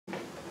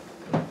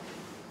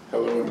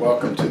Hello and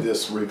welcome to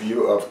this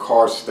review of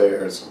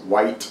Carstairs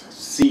White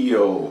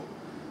Seal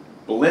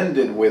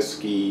Blended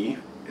Whiskey.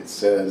 It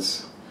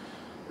says,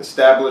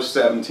 established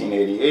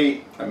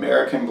 1788,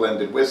 American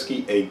blended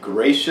whiskey, a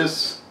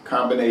gracious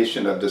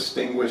combination of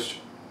distinguished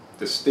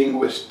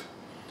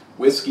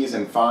whiskeys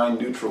and fine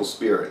neutral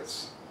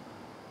spirits.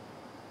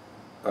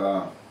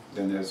 Then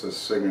there's a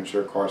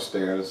signature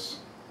Carstairs,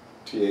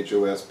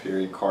 THOS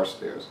period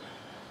Carstairs.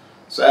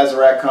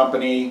 Sazerac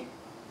Company,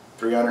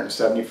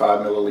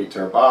 375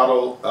 milliliter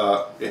bottle.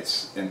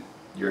 It's in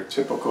your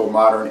typical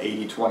modern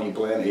 80-20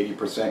 blend,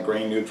 80%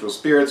 grain neutral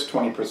spirits,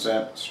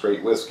 20%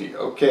 straight whiskey.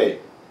 Okay,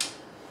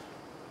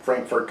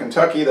 Frankfort,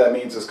 Kentucky, that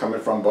means it's coming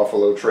from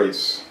Buffalo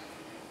Trace.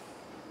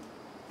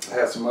 I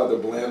have some other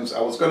blends. I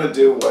was going to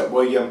do what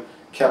William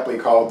Kepley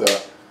called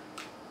the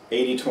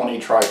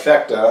 80-20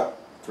 trifecta,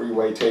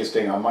 three-way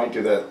tasting. I might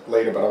do that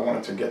later, but I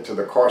wanted to get to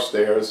the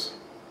Carstairs.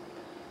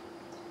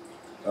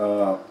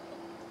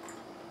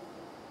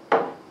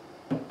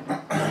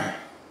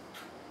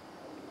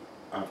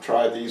 I've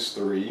tried these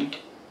three.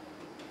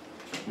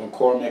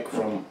 McCormick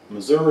from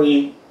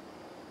Missouri,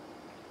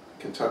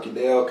 Kentucky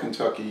Dale,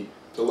 Kentucky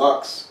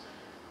Deluxe.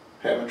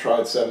 Haven't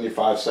tried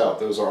 75 South.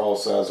 Those are all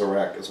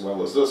Sazerac as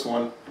well as this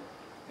one.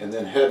 And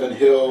then Heaven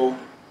Hill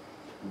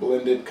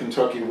blended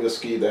Kentucky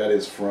whiskey. That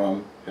is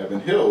from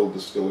Heaven Hill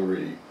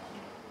Distillery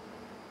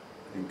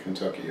in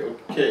Kentucky.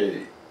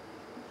 Okay.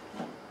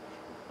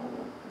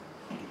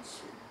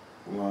 Let's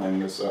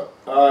line this up.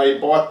 I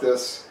bought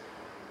this.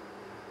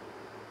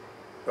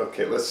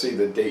 Okay, let's see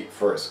the date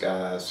first,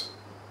 guys.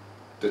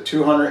 The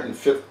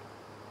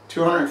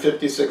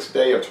 256th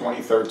day of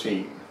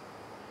 2013.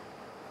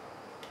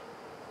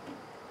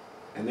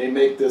 And they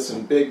make this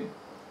in big,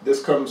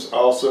 this comes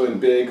also in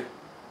big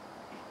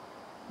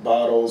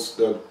bottles,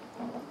 the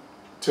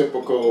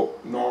typical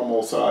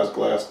normal size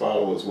glass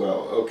bottle as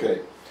well.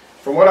 Okay,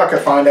 from what I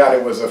could find out,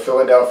 it was a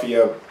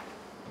Philadelphia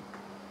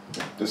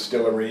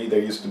distillery. There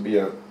used to be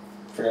a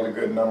fairly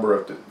good number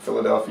of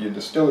Philadelphia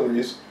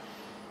distilleries.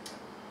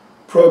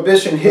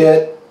 Prohibition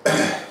hit,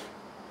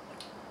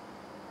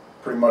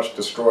 pretty much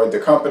destroyed the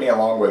company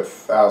along with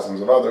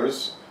thousands of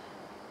others,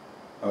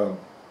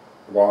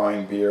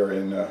 wine, beer,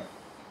 and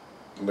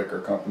liquor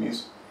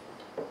companies.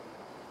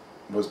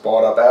 Was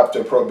bought up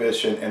after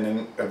Prohibition and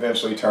then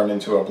eventually turned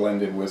into a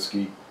blended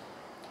whiskey.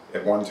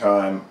 At one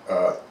time,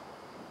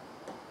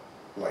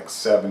 like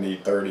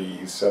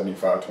 70-30,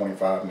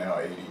 75-25, now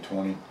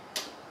 80-20.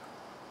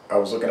 I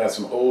was looking at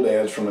some old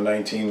ads from the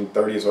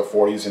 1930s or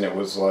 40s, and it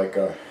was like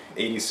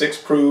 86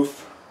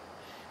 proof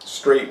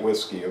straight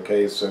whiskey.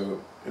 Okay,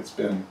 so it's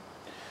been,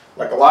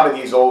 like a lot of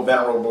these old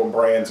venerable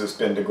brands, it's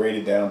been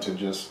degraded down to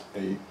just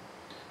a,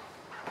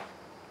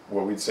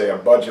 what we'd say, a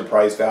budget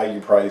price, value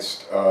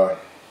priced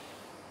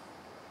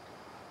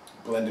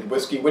blended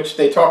whiskey, which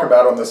they talk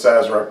about on the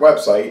Sazerac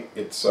website.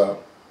 It's a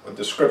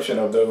description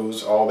of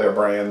those, all their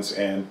brands,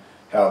 and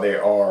how they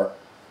are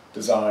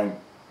designed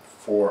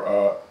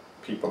for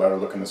people that are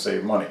looking to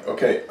save money.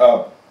 Okay,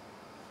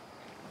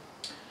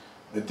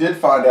 they did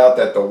find out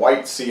that the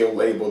white seal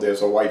label,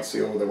 there's a white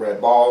seal with a red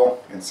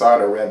ball,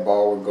 inside a red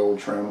ball with gold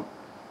trim.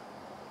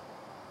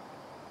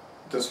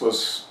 This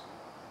was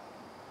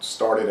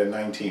started in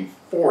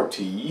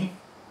 1940.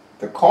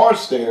 The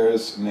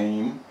Carstairs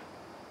name,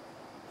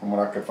 from what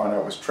I could find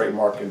out, was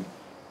trademarked in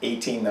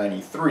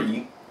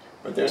 1893,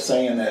 but they're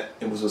saying that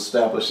it was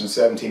established in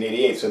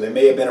 1788. So there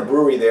may have been a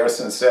brewery there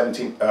since a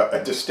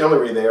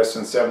distillery there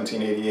since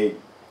 1788.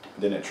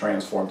 Then it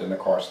transformed into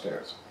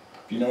Carstairs.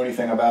 If you know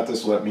anything about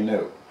this, let me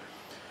know.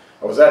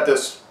 I was at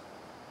this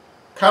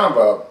kind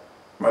of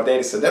my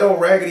daddy said, that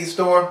old raggedy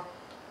store,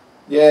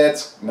 yeah,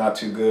 it's not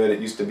too good. It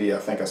used to be, I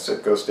think, a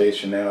Citgo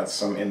station. Now it's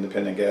some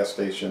independent gas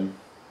station.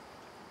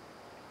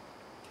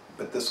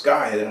 But this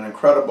guy had an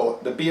incredible,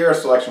 the beer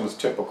selection was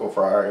typical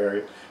for our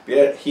area, but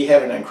yet he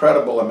had an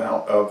incredible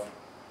amount of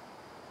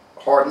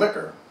hard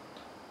liquor.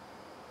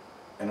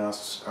 And I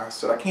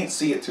said, I can't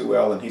see it too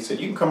well. And he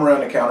said, you can come around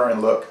the counter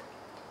and look.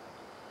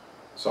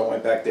 So I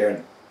went back there,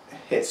 and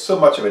had so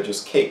much of it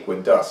just caked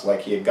with dust, like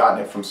he had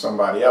gotten it from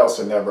somebody else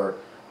and never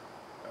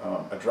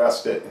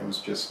addressed it. It was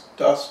just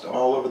dust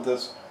all over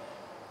this.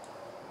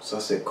 So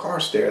I said,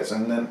 Carstairs,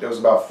 and then there was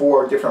about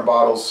 4 different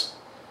bottles.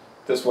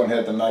 This one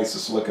had the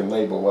nicest looking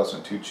label,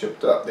 wasn't too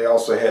chipped up. They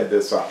also had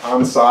this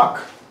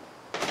Anzac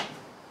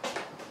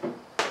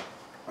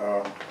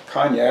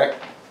cognac.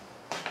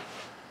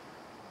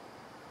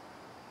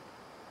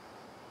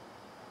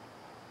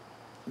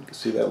 You can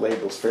see that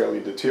label's fairly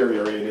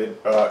deteriorated.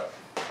 I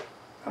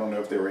don't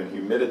know if they were in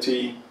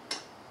humidity.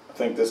 I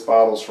think this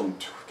bottle's from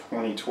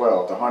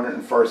 2012, the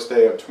 101st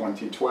day of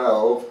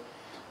 2012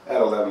 at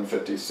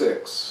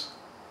 11:56.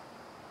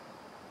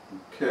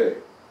 Okay,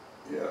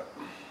 yeah.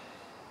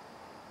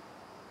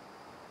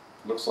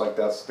 Looks like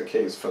that's the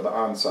case for the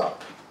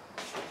Anzac.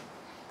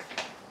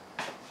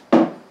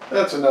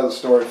 That's another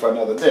story for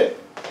another day.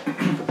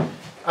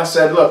 I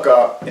said, look,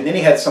 and then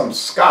he had some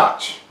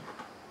scotch.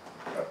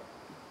 A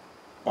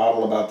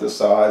bottle about this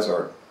size,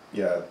 or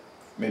yeah,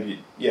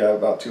 maybe, yeah,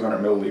 about 200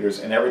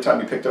 milliliters. And every time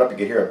you picked it up, you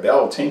could hear a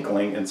bell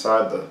tinkling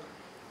inside the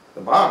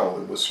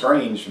bottle. It was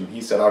strange. And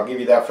he said, I'll give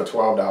you that for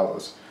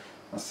 $12.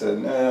 I said,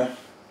 nah.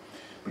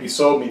 But he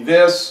sold me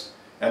this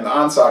and the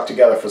Ansac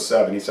together for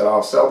 $7. He said,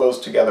 I'll sell those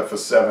together for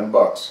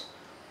 $7.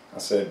 I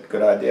said,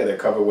 good idea. They're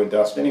covered with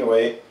dust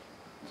anyway.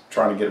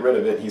 Trying to get rid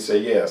of it. He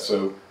said, yeah.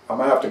 So I'm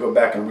going to have to go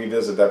back and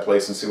revisit that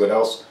place and see what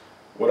else,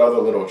 what other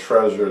little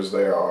treasures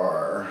there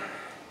are.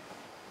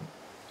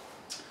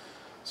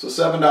 So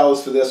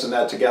 $7 for this and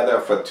that together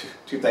for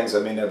two things I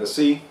may never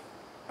see.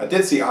 I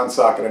did see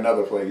Ansac at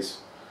another place,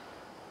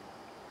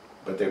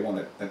 but they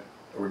wanted a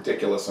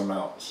ridiculous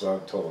amount. So I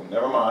told them,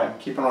 never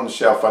mind, keep it on the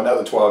shelf for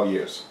another 12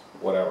 years.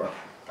 Whatever.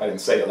 I didn't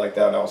say it like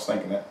that, I was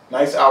thinking that.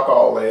 Nice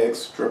alcohol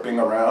legs dripping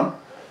around.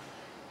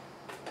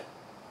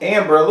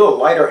 Amber, a little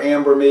lighter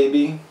amber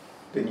maybe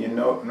than you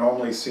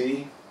normally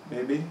see.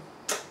 Maybe.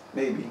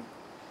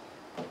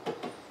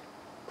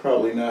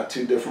 Probably not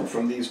too different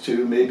from these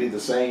two. Maybe the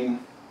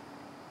same.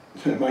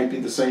 It might be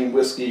the same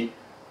whiskey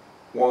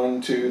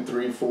 1, 2,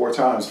 3, 4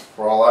 times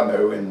for all I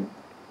know in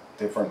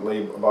different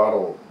label,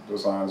 bottle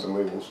designs and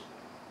labels.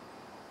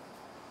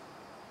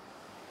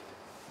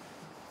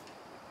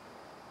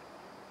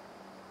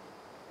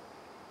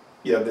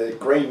 Yeah, the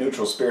grain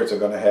neutral spirits are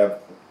going to have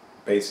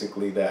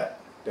basically that.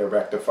 They're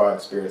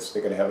rectified spirits.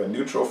 They're going to have a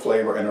neutral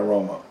flavor and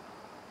aroma.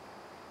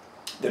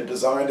 They're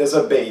designed as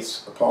a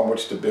base upon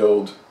which to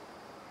build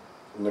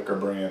liquor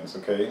brands,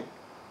 okay?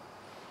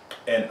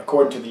 And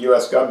according to the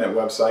U.S. government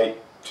website,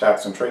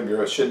 Tax and Trade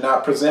Bureau, it should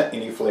not present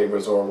any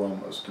flavors or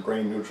aromas. The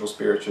grain neutral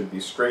spirit should be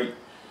straight,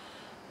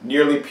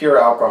 nearly pure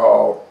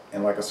alcohol,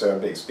 and like I said, a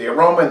base. The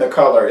aroma and the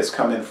color is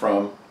coming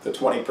from the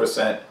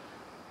 20%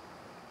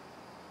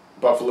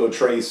 Buffalo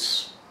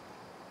Trace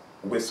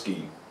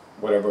whiskey,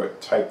 whatever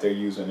type they're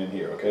using in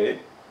here, okay?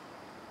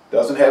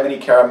 Doesn't have any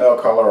caramel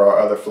color or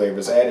other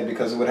flavors added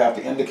because it would have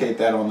to indicate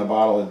that on the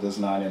bottle. It does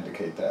not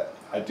indicate that.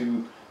 I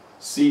do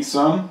see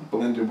some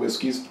blended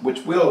whiskeys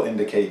which will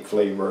indicate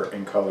flavor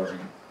and coloring.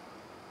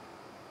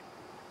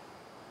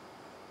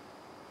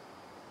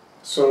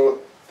 So,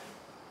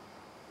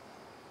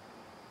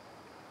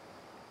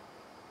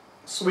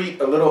 sweet,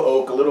 a little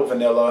oak, a little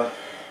vanilla,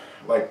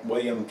 like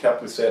William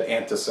Kepler said,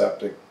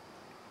 antiseptic.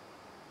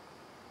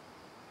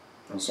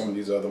 And some of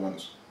these other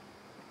ones.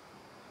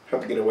 I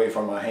have to get away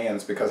from my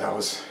hands because I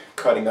was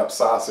cutting up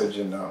sausage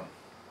and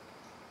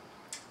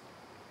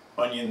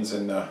onions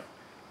and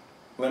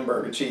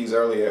Limburger cheese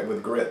earlier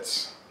with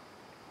grits.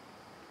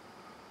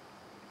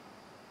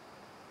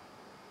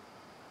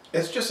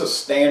 It's just a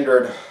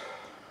standard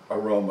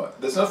aroma.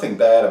 There's nothing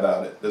bad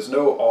about it. There's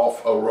no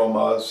off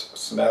aromas,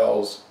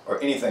 smells,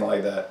 or anything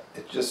like that.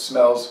 It just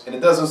smells, and it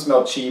doesn't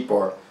smell cheap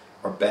or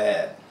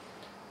bad.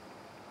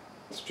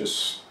 It's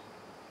just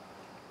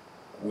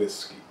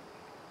whiskey.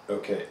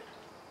 Okay.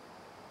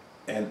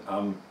 And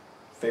I'm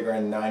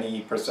figuring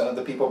 90% of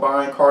the people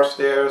buying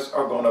Carstairs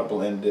are going to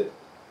blend it,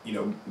 you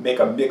know, make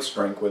a mixed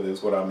drink with it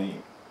is what I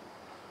mean,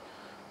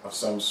 of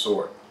some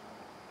sort.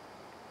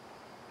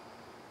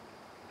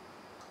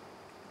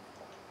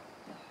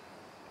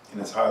 And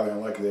it's highly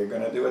unlikely they're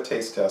going to do a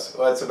taste test.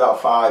 Well, it's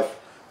about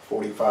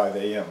 5:45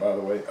 a.m. by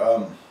the way.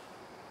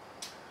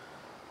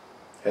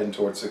 Heading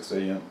towards 6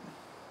 a.m.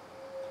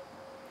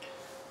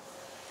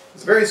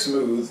 It's very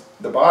smooth.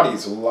 The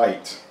body's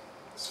light.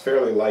 It's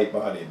fairly light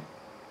bodied.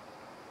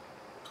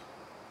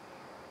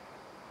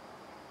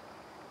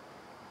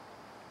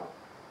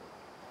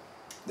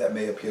 That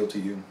may appeal to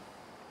you.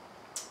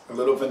 A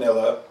little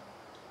vanilla.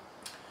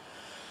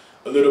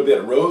 A little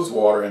bit rose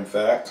water, in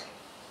fact.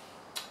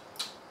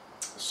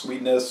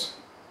 Sweetness.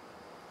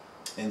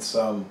 And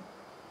some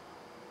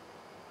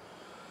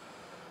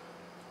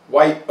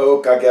white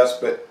oak, I guess,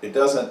 but it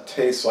doesn't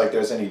taste like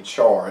there's any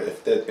char.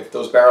 If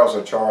those barrels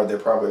are charred, they're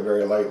probably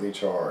very lightly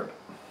charred.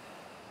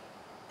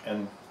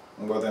 And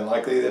more than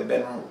likely they've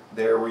been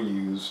there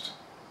reused.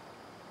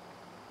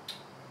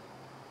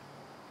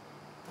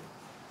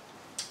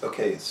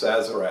 Okay,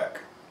 Sazerac.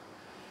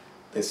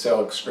 They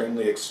sell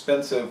extremely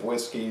expensive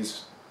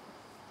whiskeys,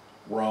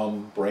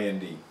 rum,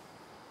 brandy,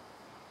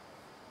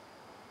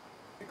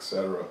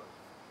 etc.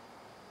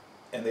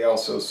 And they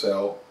also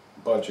sell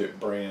budget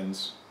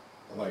brands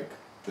like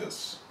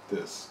this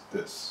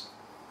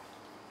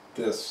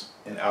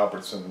in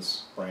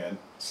Albertson's brand,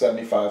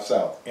 75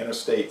 South,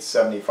 Interstate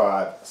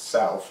 75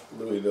 South,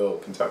 Louisville,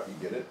 Kentucky,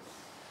 get it?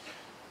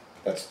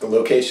 That's the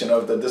location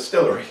of the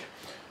distillery.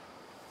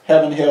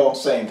 Heaven Hill,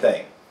 same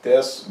thing.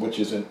 This, which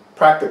is in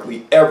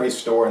practically every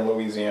store in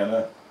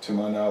Louisiana, to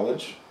my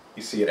knowledge.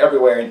 You see it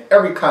everywhere in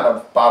every kind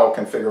of bottle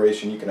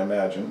configuration you can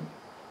imagine.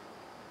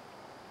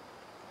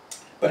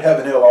 But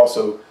Heaven Hill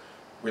also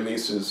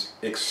releases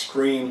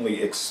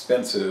extremely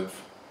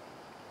expensive,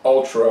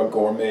 ultra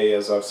gourmet,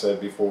 as I've said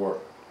before,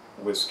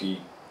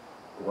 whiskey,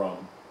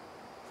 rum.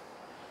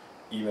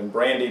 Even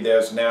brandy.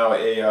 There's now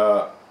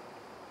a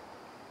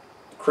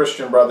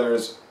Christian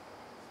Brothers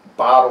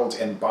bottled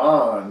and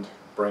bond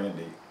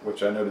brandy,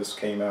 which I noticed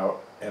came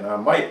out, and I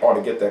might ought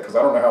to get that because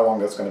I don't know how long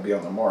that's going to be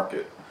on the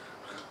market.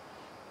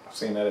 I've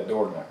seen that at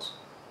door knocks.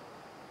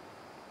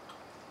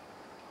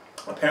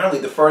 Apparently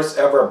the first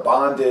ever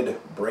bonded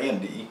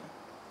brandy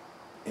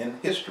in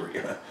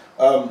history.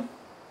 Well,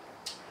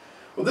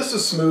 this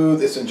is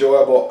smooth, it's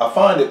enjoyable. I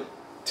find it,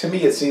 to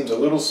me, it seems a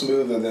little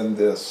smoother than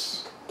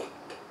this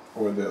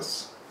or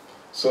this.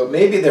 So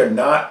maybe they're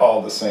not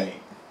all the same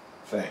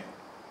thing.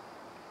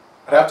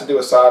 I'd have to do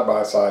a side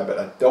by side, but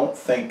I don't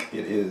think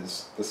it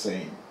is the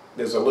same.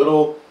 There's a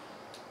little,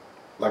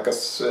 like I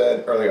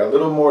said earlier, a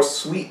little more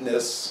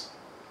sweetness.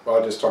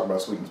 Well, I just talked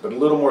about sweetness, but a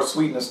little more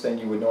sweetness than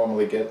you would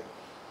normally get.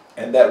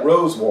 And that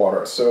rose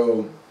water,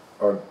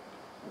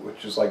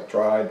 which is like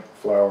dried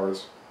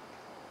flowers.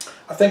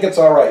 I think it's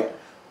all right.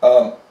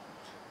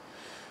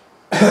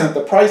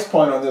 The price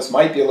point on this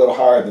might be a little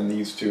higher than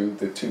these two,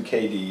 the 2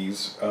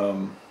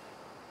 KDs.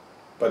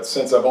 But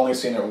since I've only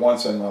seen it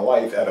once in my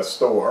life at a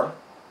store,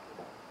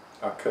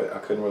 I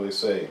couldn't really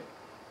say.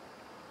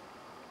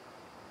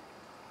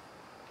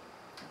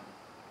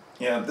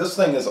 Yeah, this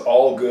thing is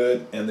all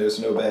good and there's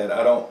no bad.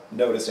 I don't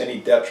notice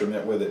any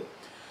detriment with it.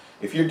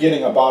 If you're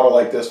getting a bottle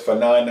like this for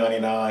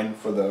 $9.99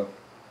 for the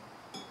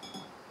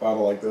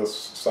bottle like this,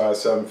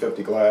 size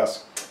 750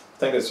 glass, I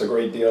think it's a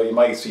great deal. You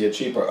might see it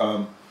cheaper.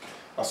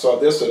 I saw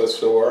this at a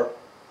store,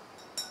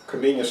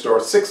 convenience store,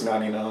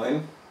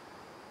 $6.99.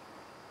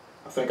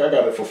 I think I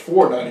got it for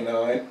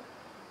 $4.99.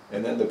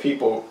 And then the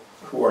people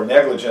who are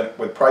negligent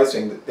with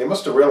pricing, they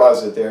must have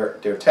realized that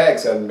their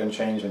tags hadn't been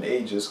changed in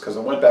ages, because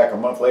I went back a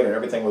month later and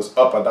everything was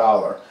up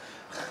 $1.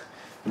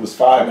 It was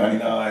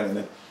 $5.99,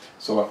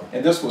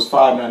 and this was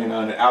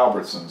 $5.99 at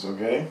Albertsons.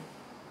 Okay.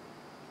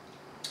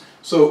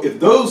 So if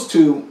those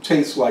two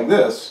taste like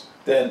this,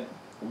 then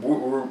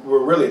we're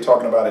really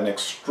talking about an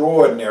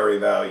extraordinary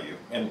value.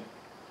 And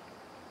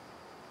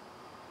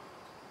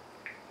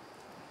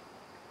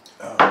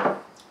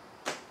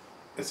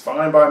it's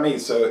fine by me.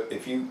 So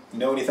if you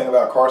know anything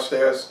about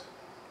Carstairs,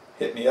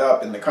 hit me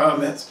up in the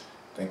comments.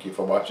 Thank you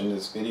for watching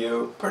this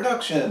video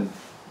production.